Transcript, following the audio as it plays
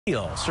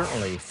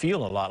Certainly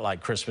feel a lot like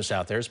Christmas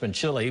out there. It's been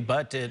chilly,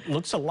 but it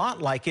looks a lot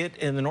like it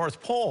in the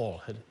North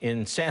Pole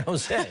in San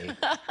Jose.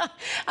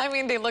 I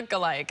mean, they look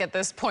alike at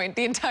this point.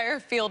 The entire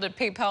field at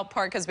PayPal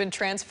Park has been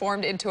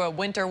transformed into a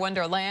winter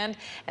wonderland,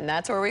 and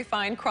that's where we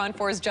find KRON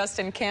 4's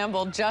Justin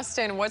Campbell.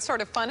 Justin, what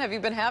sort of fun have you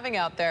been having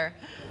out there?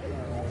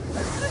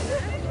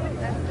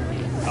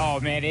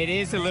 Oh man, it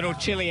is a little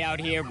chilly out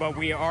here, but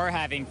we are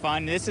having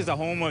fun. This is the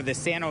home of the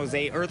San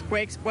Jose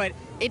earthquakes, but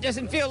it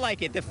doesn't feel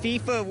like it. The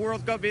FIFA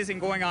World Cup isn't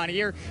going on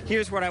here.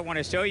 Here's what I want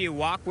to show you.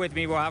 Walk with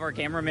me. We'll have our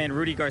cameraman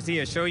Rudy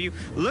Garcia show you.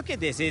 Look at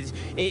this.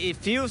 It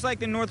feels like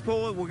the North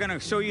Pole. We're going to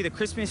show you the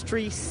Christmas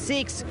tree,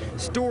 6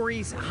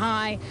 stories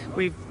high.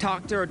 We've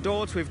talked to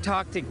adults, we've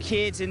talked to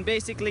kids, and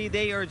basically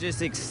they are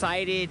just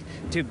excited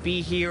to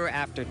be here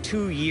after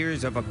 2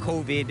 years of a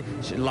COVID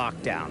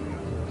lockdown.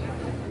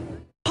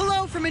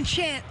 From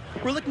Enchant,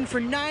 we're looking for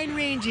 9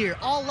 reindeer,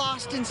 all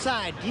lost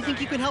inside. Do you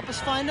think you can help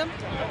us find them?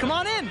 Come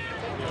on in.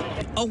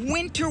 A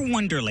winter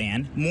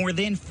wonderland, more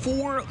than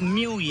 4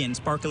 million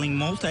sparkling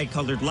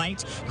multicolored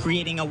lights,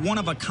 creating a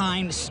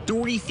one-of-a-kind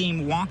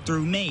story-themed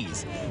walkthrough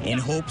maze in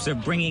hopes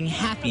of bringing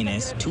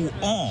happiness to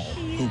all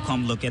who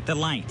come look at the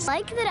lights. I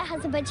like that it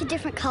has a bunch of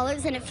different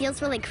colors and it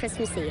feels really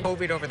Christmassy.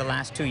 COVID over the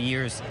last 2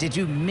 years, did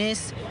you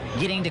miss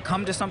getting to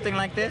come to something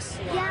like this?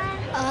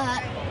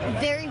 Yeah,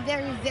 very,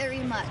 very, very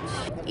much.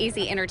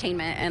 Easy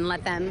entertainment and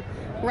let them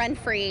run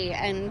free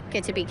and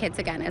get to be kids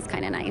again is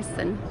kind of nice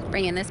and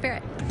bring in the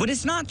spirit. But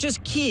it's not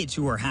just kids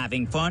who are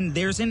having fun.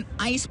 There's an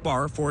ice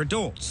bar for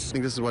adults. I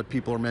think this is what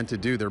people are meant to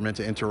do. They're meant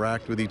to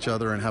interact with each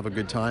other and have a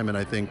good time. And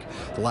I think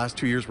the last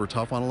 2 years were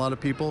tough on a lot of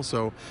people.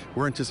 So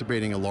we're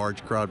anticipating a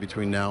large crowd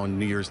between now and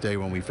New Year's Day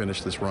when we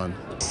finish this run.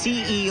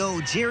 CEO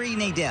Jerry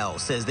Nadell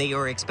says they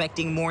are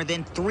expecting more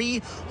than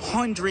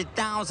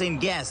 300,000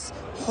 guests,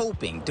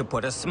 hoping to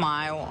put a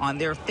smile on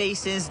their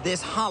faces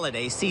this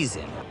holiday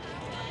season.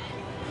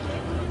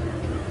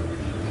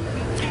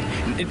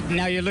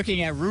 Now you're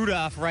looking at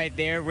Rudolph right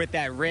there with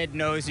that red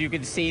nose, you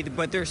can see,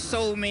 but there's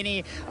so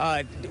many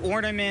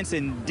ornaments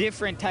and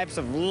different types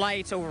of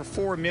lights, over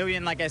 4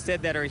 million, like I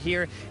said, that are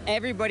here.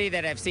 Everybody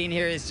that I've seen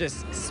here is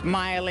just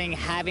smiling,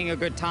 having a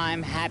good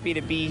time, happy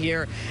to be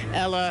here.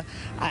 Ella,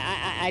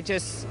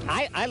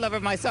 I love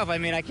it myself. I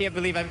mean, I can't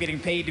believe I'm getting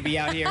paid to be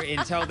out here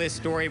and tell this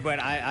story, but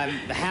I'm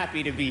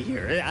happy to be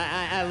here.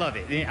 I love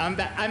it.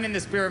 I'm in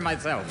the spirit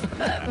myself.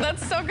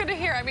 That's so good to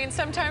hear. I mean,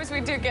 sometimes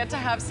we do get to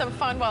have some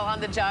fun while on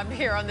the job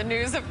here on the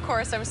news, of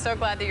course. I'm so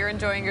glad that you're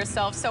enjoying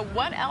yourself. So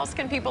what else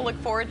can people look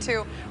forward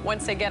to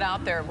once they get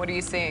out there? What are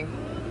you seeing?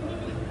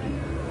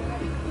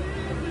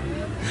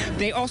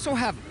 They also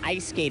have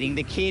ice skating.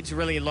 The kids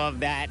really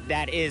love that.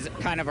 That is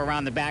kind of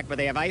around the back, but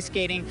they have ice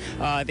skating.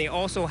 They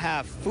also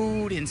have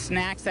food and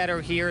snacks that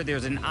are here.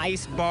 There's an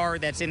ice bar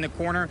that's in the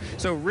corner.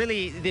 So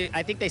really,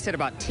 I think they said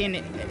about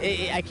 10,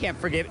 I can't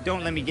forget,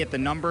 don't let me get the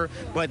number,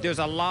 but there's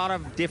a lot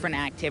of different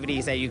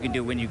activities that you can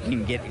do when you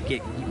can get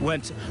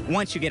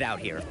once you get out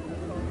here.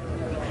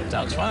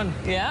 Sounds fun.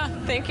 Yeah,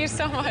 thank you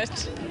so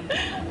much.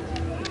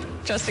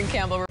 Justin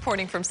Campbell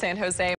reporting from San Jose.